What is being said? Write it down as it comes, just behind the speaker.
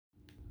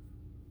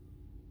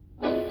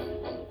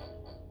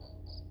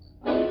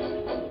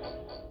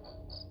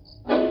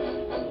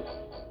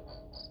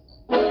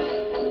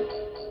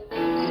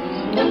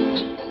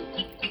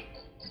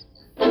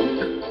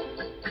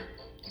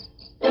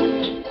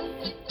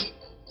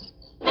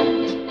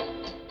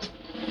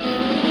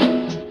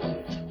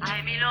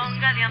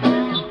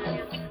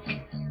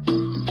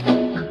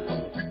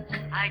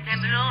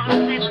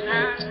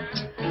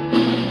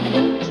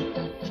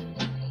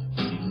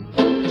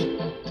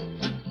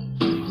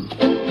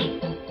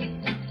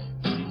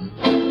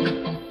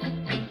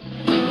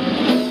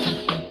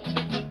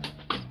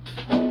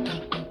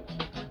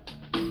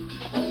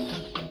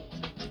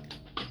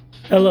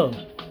Hello,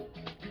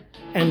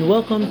 and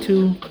welcome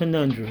to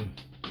Conundrum,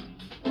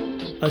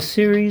 a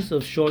series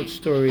of short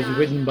stories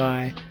written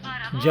by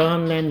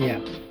John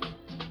Lanyap,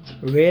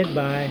 read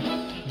by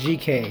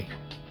GK.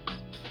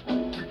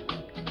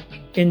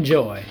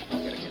 Enjoy.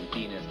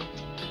 Argentina,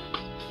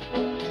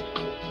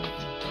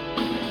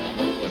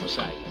 Buenos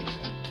Aires.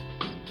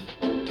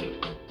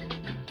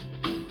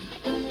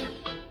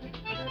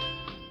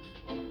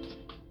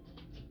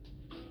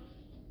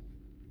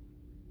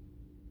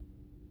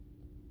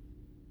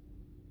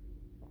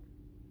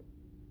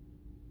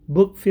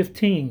 Book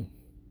 15,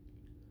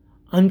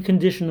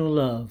 Unconditional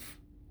Love.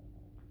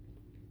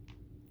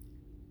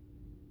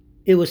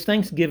 It was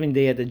Thanksgiving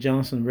Day at the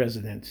Johnson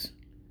residence.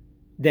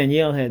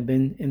 Danielle had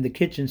been in the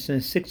kitchen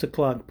since 6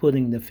 o'clock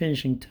putting the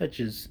finishing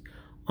touches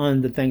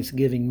on the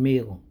Thanksgiving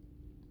meal.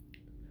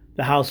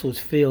 The house was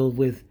filled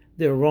with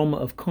the aroma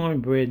of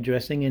cornbread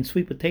dressing and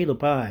sweet potato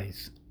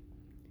pies.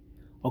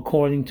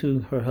 According to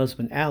her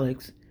husband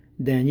Alex,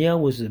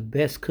 Danielle was the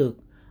best cook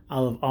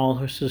out of all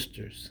her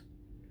sisters,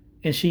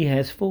 and she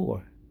has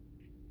 4.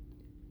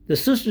 The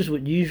sisters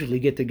would usually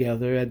get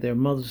together at their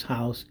mother's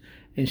house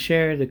and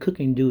share the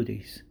cooking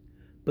duties,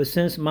 but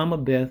since Mama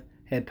Beth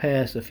had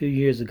passed a few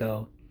years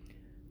ago,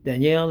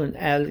 Danielle and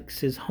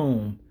Alex's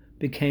home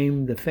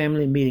became the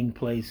family meeting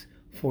place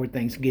for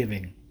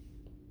Thanksgiving.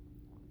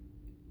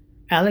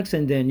 Alex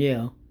and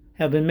Danielle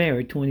have been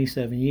married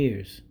 27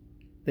 years.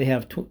 They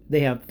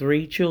have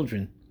 3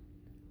 children.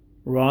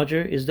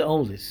 Roger is the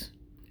oldest.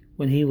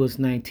 When he was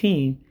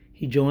 19,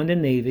 he joined the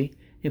Navy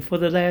and for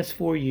the last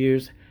 4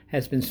 years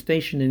has been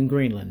stationed in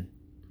Greenland.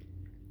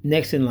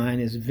 Next in line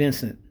is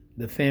Vincent,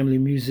 the family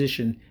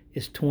musician,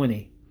 is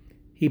 20.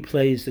 He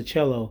plays the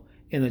cello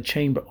in a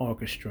chamber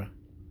orchestra.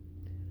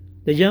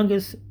 The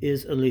youngest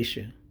is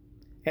Alicia.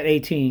 At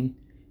 18,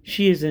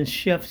 she is in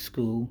chef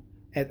school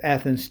at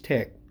Athens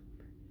Tech.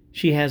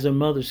 She has her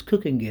mother's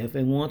cooking gift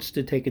and wants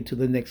to take it to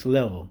the next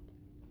level.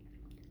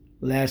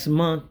 Last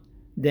month,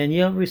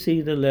 Danielle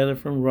received a letter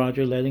from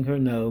Roger letting her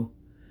know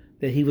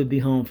that he would be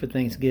home for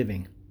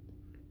Thanksgiving.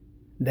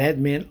 That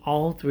meant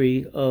all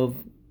 3 of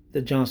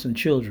the Johnson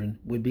children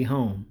would be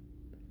home.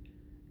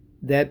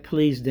 That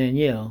pleased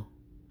Danielle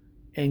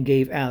and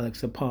gave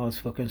Alex a pause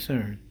for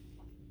concern.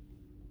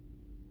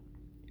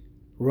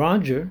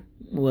 Roger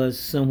was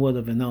somewhat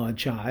of an odd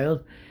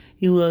child.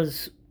 He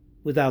was,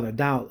 without a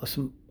doubt,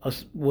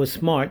 was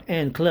smart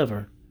and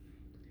clever.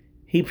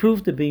 He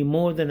proved to be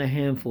more than a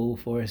handful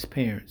for his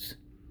parents.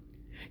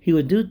 He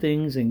would do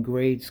things in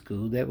grade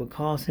school that would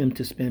cause him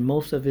to spend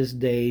most of his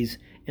days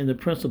in the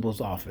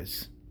principal's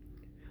office.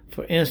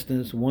 For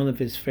instance, one of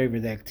his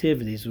favorite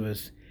activities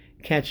was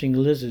catching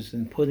lizards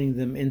and putting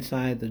them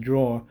inside the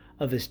drawer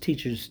of his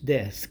teacher's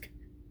desk.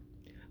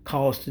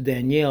 Calls to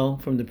Danielle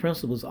from the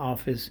principal's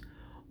office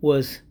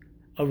was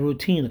a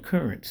routine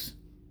occurrence.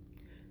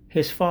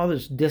 His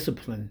father's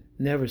discipline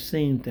never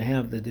seemed to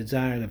have the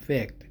desired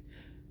effect,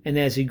 and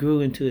as he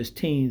grew into his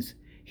teens,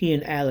 he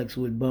and Alex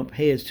would bump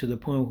heads to the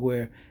point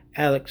where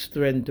Alex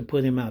threatened to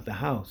put him out the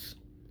house.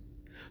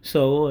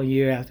 So, a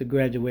year after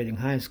graduating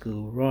high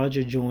school,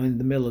 Roger joined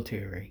the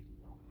military.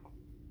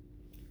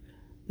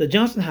 The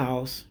Johnson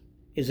house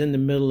is in the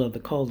middle of the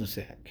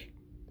cul-de-sac.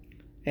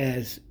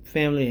 As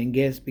family and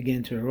guests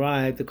began to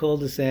arrive, the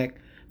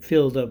cul-de-sac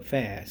filled up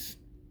fast.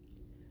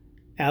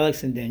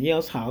 Alex and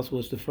Danielle's house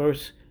was the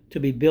first to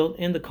be built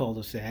in the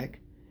cul-de-sac,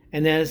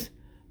 and as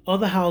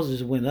other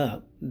houses went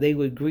up, they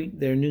would greet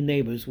their new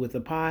neighbors with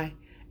a pie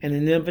and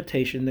an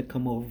invitation to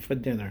come over for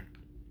dinner.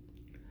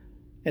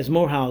 As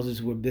more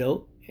houses were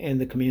built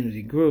and the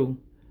community grew,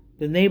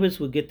 the neighbors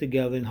would get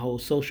together and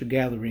hold social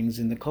gatherings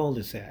in the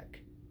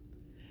cul-de-sac.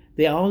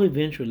 They all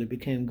eventually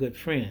became good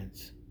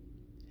friends.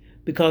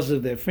 Because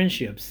of their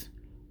friendships,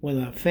 when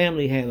a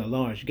family had a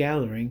large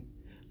gathering,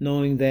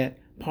 knowing that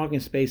parking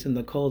space in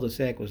the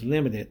cul-de-sac was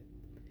limited,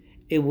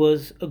 it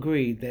was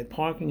agreed that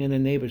parking in a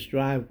neighbor's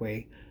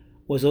driveway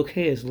was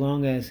okay as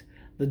long as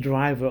the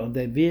driver of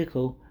that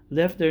vehicle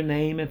left their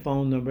name and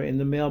phone number in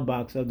the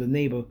mailbox of the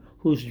neighbor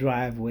whose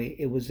driveway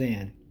it was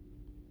in.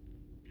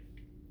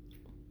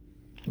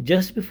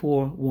 Just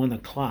before 1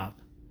 o'clock,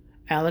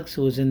 Alex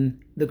was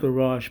in the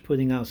garage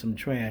putting out some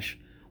trash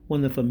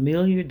when the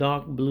familiar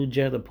dark blue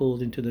Jetta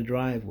pulled into the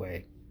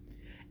driveway.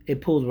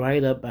 It pulled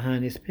right up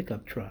behind his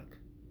pickup truck.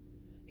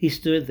 He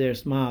stood there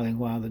smiling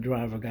while the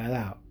driver got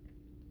out.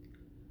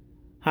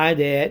 "Hi,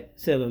 Dad,"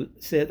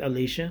 said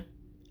Alicia.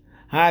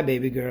 "Hi,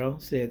 baby girl,"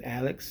 said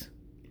Alex.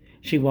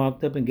 She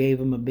walked up and gave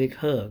him a big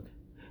hug.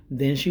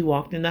 Then she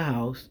walked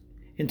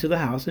into the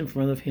house in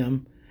front of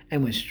him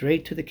and went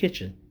straight to the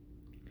kitchen.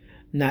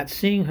 Not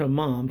seeing her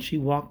mom, she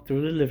walked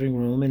through the living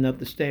room and up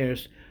the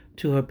stairs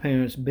to her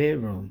parents'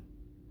 bedroom.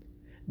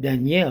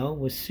 Danielle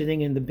was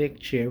sitting in the big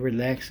chair,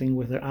 relaxing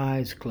with her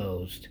eyes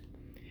closed.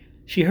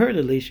 She heard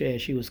Alicia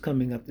as she was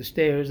coming up the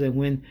stairs, and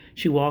when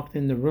she walked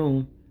in the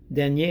room,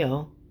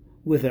 Danielle,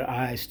 with her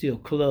eyes still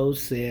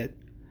closed, said,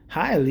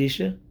 "Hi,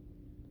 Alicia."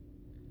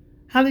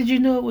 "How did you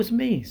know it was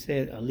me?"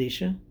 said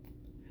Alicia.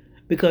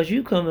 "Because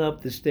you come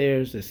up the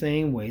stairs the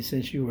same way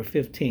since you were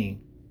 15,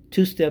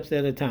 2 steps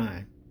at a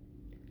time."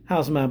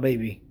 "How's my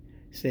baby?"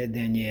 said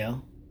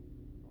Danielle.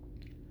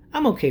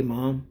 "I'm okay,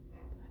 Mom.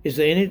 Is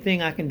there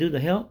anything I can do to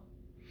help?"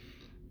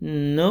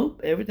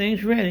 "Nope,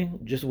 everything's ready.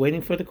 Just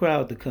waiting for the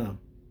crowd to come."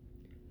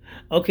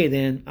 "Okay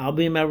then, I'll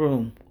be in my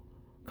room.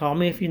 Call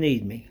me if you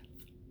need me."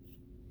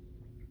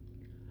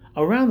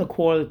 Around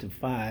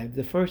 4:45,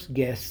 the first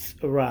guests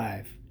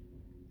arrived.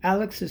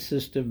 Alex's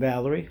sister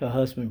Valerie, her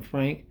husband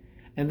Frank,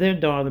 and their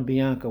daughter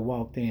Bianca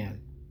walked in.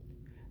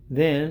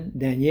 Then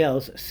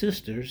Danielle's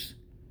sisters,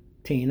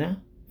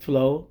 Tina,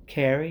 Flo,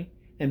 Carrie,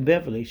 and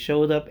Beverly,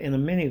 showed up in a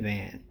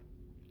minivan.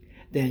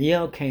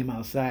 Danielle came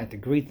outside to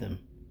greet them.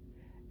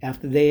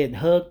 After they had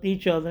hugged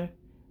each other,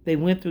 they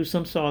went through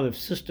some sort of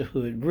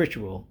sisterhood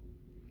ritual.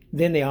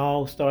 Then they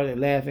all started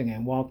laughing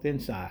and walked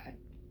inside.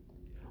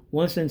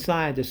 Once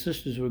inside, the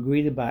sisters were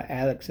greeted by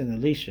Alex and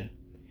Alicia.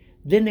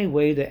 Then they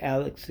waved at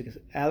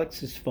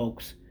Alex's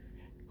folks,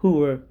 who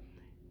were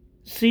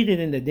seated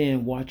in the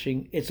den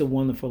watching It's a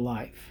Wonderful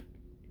Life.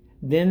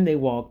 Then they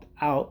walked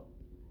out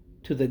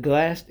to the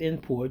glassed-in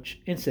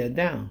porch and sat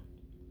down.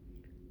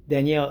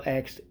 Danielle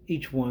asked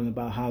each one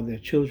about how their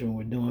children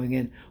were doing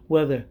and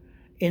whether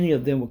any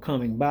of them were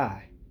coming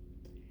by.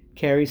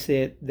 Carrie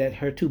said that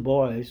her two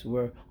boys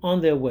were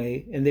on their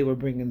way and they were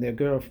bringing their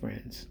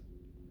girlfriends.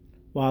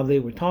 While they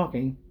were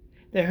talking,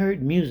 they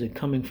heard music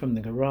coming from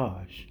the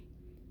garage.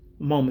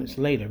 Moments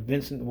later,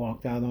 Vincent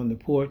walked out on the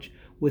porch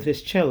with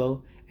his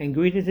cello and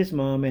greeted his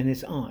mom and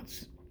his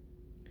aunts.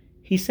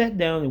 He sat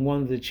down in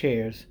one of the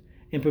chairs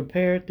and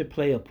prepared to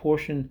play a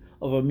portion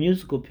of a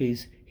musical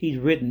piece he'd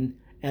written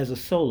as a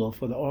solo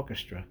for the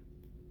orchestra.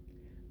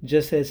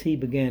 Just as he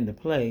began to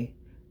play,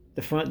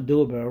 the front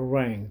doorbell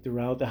rang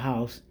throughout the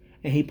house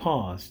and he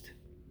paused.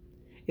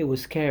 It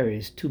was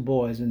Carrie's two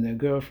boys and their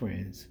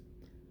girlfriends.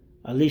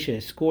 Alicia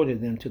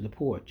escorted them to the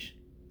porch.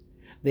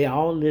 They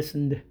all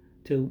listened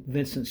to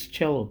Vincent's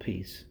cello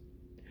piece.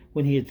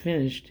 When he had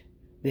finished,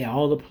 they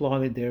all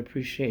applauded their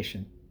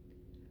appreciation.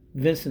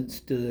 Vincent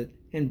stood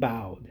and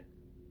bowed.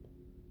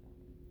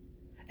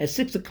 At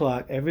 6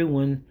 o'clock,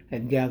 everyone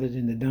had gathered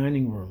in the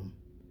dining room.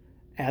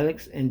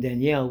 Alex and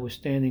Danielle were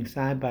standing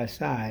side by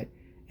side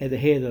at the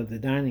head of the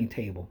dining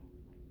table.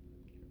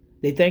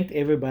 They thanked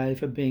everybody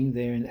for being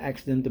there and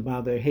asked them to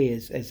bow their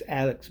heads as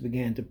Alex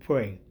began to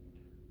pray.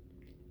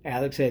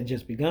 Alex had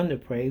just begun to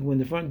pray when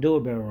the front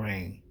doorbell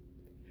rang.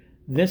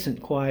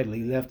 Vincent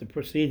quietly left the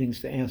proceedings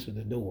to answer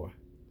the door.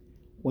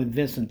 When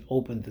Vincent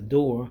opened the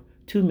door,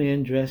 two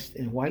men dressed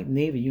in white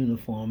Navy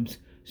uniforms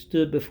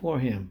stood before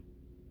him.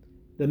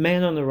 The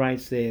man on the right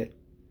said,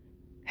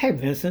 "Hey,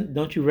 Vincent,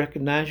 don't you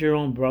recognize your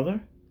own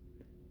brother?"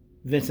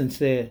 Vincent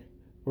said,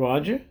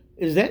 "Roger,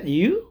 is that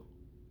you?"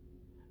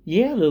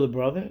 "Yeah, little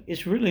brother,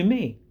 it's really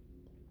me."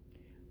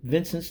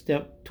 Vincent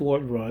stepped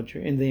toward Roger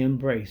and they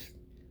embraced.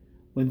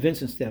 When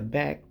Vincent stepped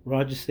back,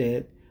 Roger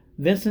said,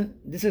 "Vincent,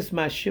 this is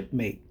my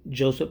shipmate,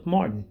 Joseph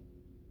Martin."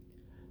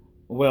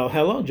 "Well,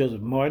 hello,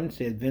 Joseph Martin,"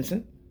 said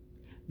Vincent.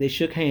 They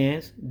shook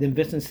hands. Then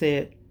Vincent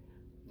said,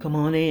 "Come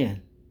on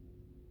in."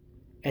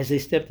 As they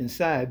stepped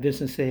inside,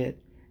 Vincent said,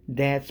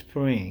 "Dad's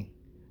praying.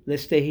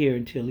 Let's stay here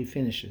until he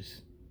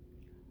finishes."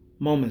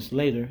 Moments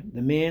later,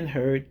 the men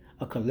heard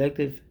a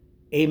collective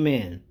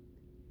 "Amen,"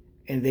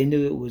 and they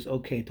knew it was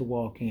okay to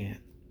walk in.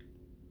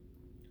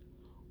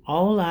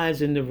 All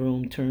eyes in the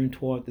room turned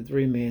toward the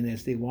three men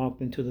as they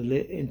walked into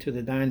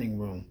the dining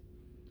room.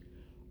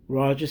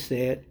 Roger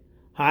said,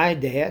 "Hi,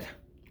 Dad."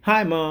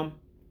 "Hi, Mom.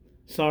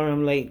 Sorry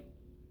I'm late."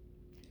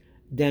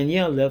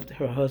 Danielle left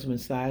her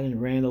husband's side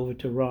and ran over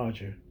to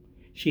Roger.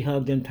 She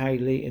hugged him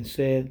tightly and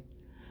said,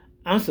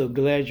 "I'm so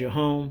glad you're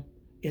home.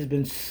 It's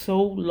been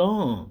so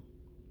long."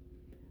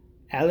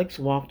 Alex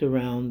walked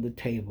around the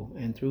table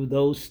and through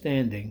those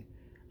standing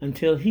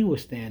until he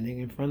was standing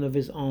in front of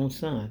his own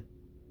son.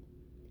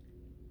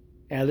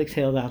 Alex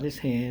held out his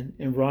hand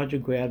and Roger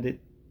grabbed it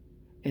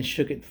and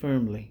shook it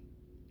firmly.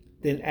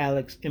 Then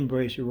Alex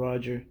embraced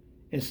Roger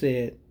and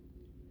said,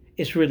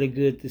 "It's really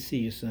good to see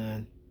you,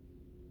 son."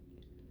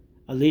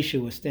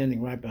 Alicia was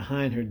standing right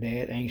behind her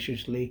dad,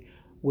 anxiously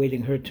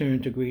waiting her turn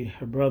to greet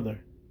her brother.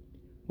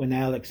 When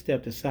Alex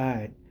stepped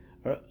aside,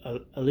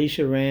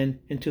 Alicia ran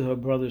into her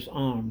brother's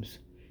arms.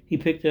 He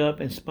picked her up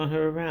and spun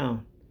her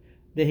around.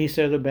 Then he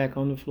set her back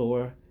on the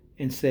floor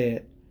and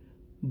said,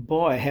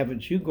 "Boy,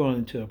 haven't you grown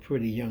into a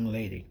pretty young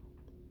lady."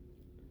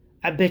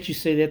 "I bet you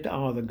say that to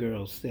all the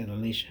girls," said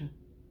Alicia.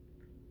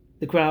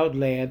 The crowd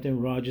laughed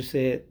and Roger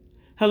said,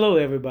 "Hello,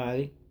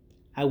 everybody.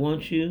 I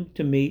want you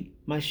to meet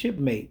my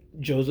shipmate,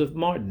 Joseph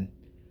Martin.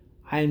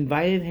 I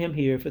invited him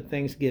here for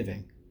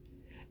Thanksgiving."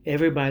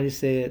 Everybody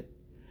said,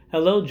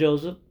 "Hello,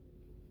 Joseph."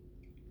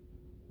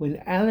 When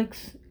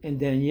Alex and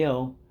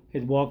Danielle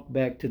had walked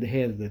back to the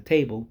head of the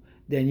table,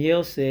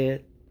 Danielle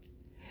said,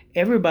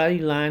 "Everybody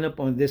line up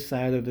on this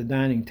side of the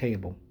dining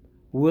table.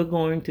 We're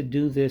going to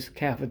do this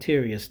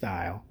cafeteria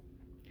style.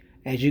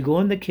 As you go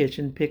in the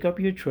kitchen, pick up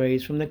your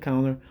trays from the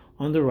counter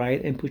on the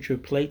right and put your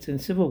plates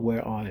and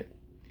silverware on it.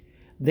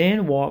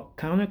 Then walk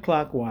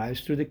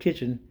counterclockwise through the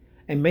kitchen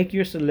and make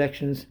your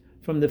selections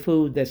from the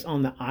food that's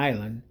on the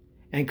island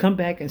and come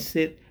back and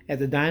sit at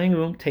the dining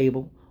room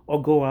table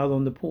or go out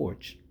on the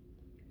porch.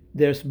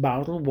 There's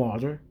bottled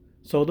water,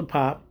 soda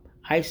pop,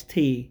 iced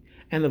tea,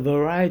 and a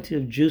variety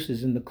of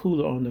juices in the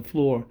cooler on the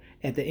floor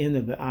at the end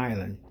of the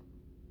island.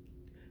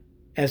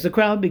 As the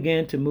crowd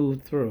began to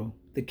move through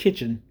the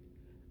kitchen,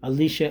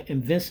 Alicia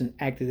and Vincent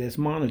acted as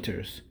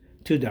monitors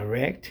to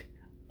direct,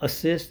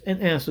 assist,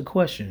 and answer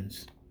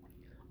questions.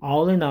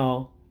 All in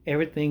all,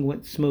 everything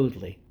went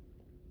smoothly.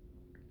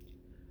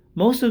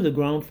 Most of the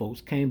grown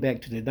folks came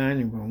back to the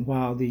dining room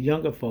while the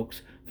younger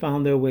folks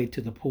found their way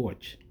to the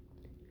porch.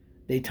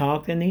 They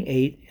talked and they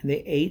ate, and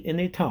they ate and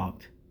they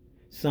talked.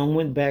 Some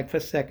went back for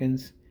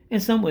seconds,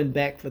 and some went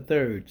back for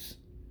thirds.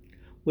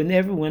 When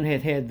everyone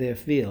had had their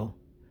fill,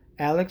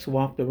 Alex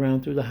walked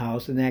around through the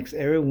house and asked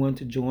everyone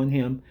to join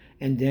him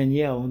and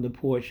Danielle on the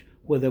porch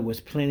where there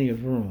was plenty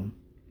of room.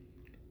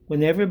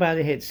 When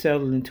everybody had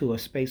settled into a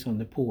space on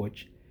the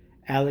porch,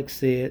 Alex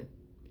said,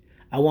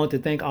 "I want to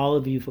thank all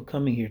of you for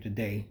coming here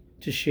today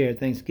to share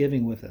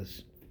Thanksgiving with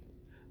us.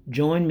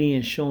 Join me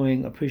in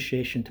showing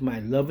appreciation to my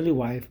lovely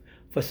wife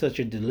for such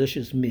a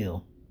delicious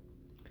meal."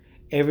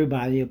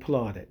 Everybody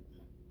applauded.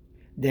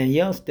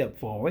 Danielle stepped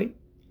forward,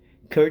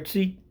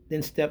 curtsied,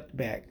 then stepped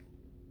back.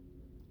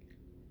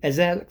 As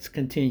Alex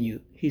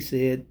continued, he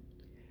said,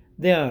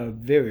 "There are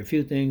very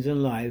few things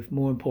in life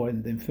more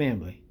important than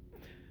family.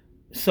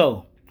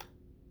 So,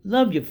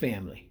 love your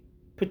family,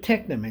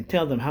 protect them, and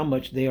tell them how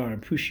much they are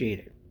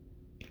appreciated.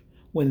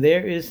 When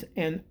there is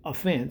an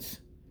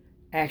offense,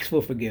 ask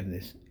for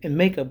forgiveness and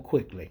make up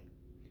quickly.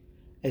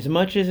 As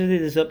much as it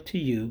is up to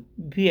you,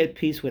 be at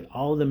peace with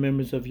all the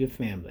members of your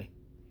family.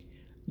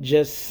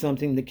 Just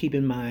something to keep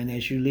in mind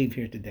as you leave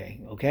here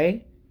today,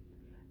 okay?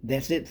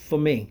 That's it for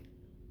me."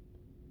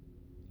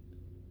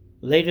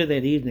 Later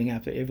that evening,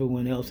 after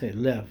everyone else had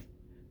left,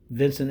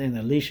 Vincent and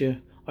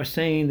Alicia are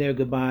saying their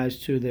goodbyes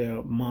to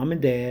their mom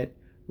and dad,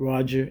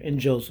 Roger and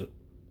Joseph.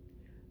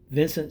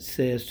 Vincent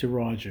says to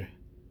Roger,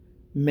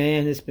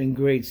 "Man, it's been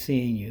great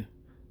seeing you.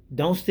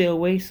 Don't stay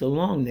away so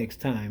long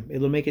next time.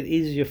 It'll make it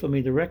easier for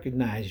me to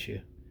recognize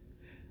you."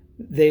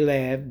 They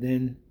laugh,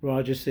 then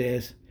Roger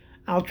says,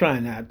 "I'll try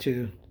not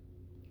to."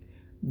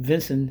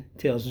 Vincent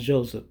tells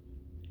Joseph,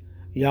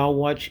 "Y'all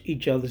watch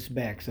each other's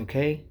backs,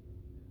 okay?"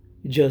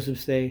 Joseph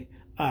say,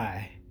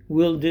 "Aye,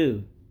 will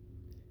do."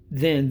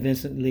 Then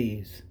Vincent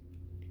leaves.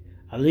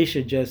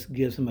 Alicia just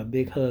gives him a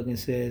big hug and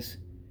says,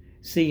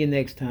 "See you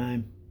next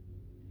time."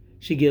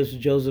 She gives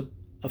Joseph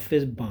a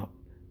fist bump.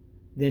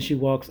 Then she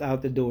walks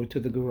out the door to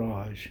the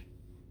garage.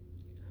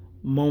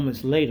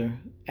 Moments later,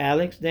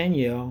 Alex,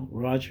 Danielle,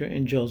 Roger,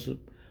 and Joseph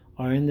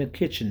are in the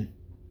kitchen.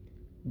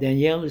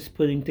 Danielle is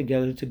putting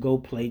together to-go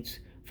plates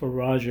for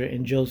Roger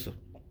and Joseph.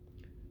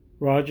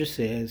 Roger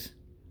says,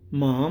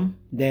 "Mom,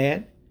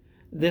 Dad,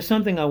 there's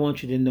something I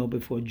want you to know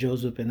before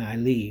Joseph and I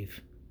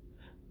leave.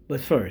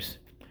 But first,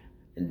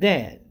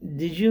 Dad,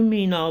 did you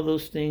mean all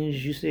those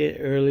things you said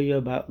earlier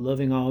about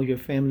loving all your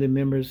family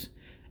members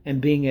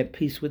and being at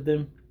peace with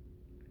them?"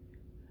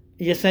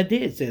 "Yes, I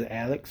did," said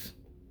Alex.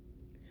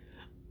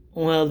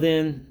 "Well,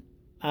 then,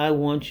 I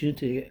want you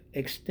to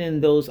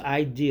extend those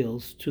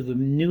ideals to the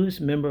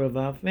newest member of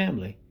our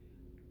family,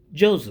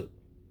 Joseph.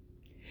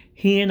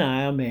 He and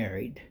I are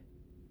married."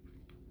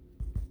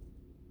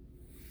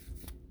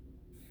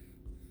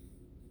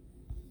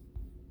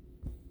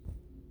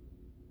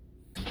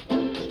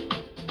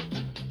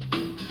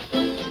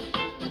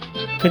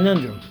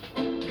 Conundrum,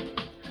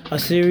 a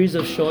series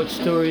of short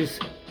stories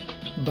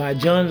by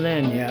John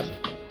Lanyap,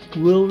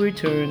 will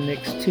return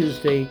next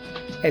Tuesday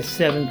at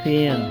 7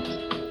 p.m.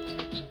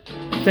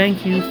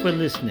 Thank you for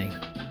listening.